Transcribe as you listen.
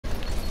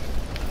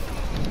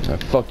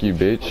Fuck you,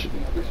 bitch.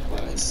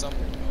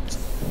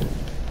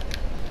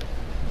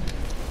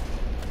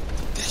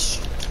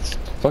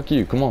 Fuck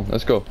you. Come on,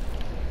 let's go.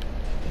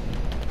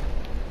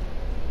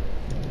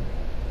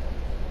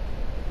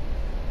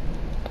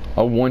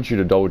 I want you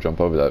to double jump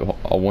over that.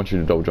 I want you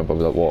to double jump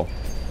over that wall.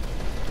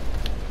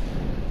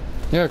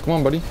 Yeah, come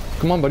on, buddy.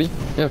 Come on, buddy.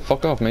 Yeah,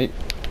 fuck off, mate.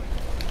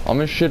 I'm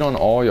gonna shit on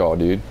all y'all,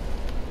 dude.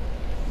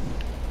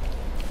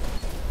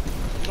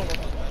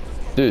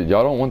 Dude,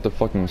 y'all don't want the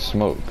fucking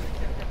smoke.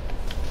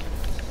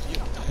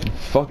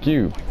 Fuck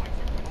you.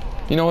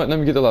 You know what? Let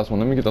me get the last one.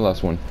 Let me get the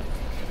last one.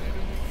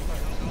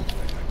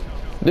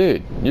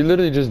 Dude, you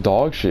literally just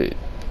dog shit.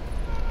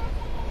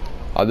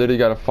 I literally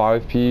got a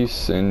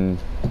 5-piece and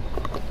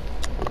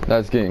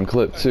that's getting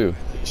clipped too.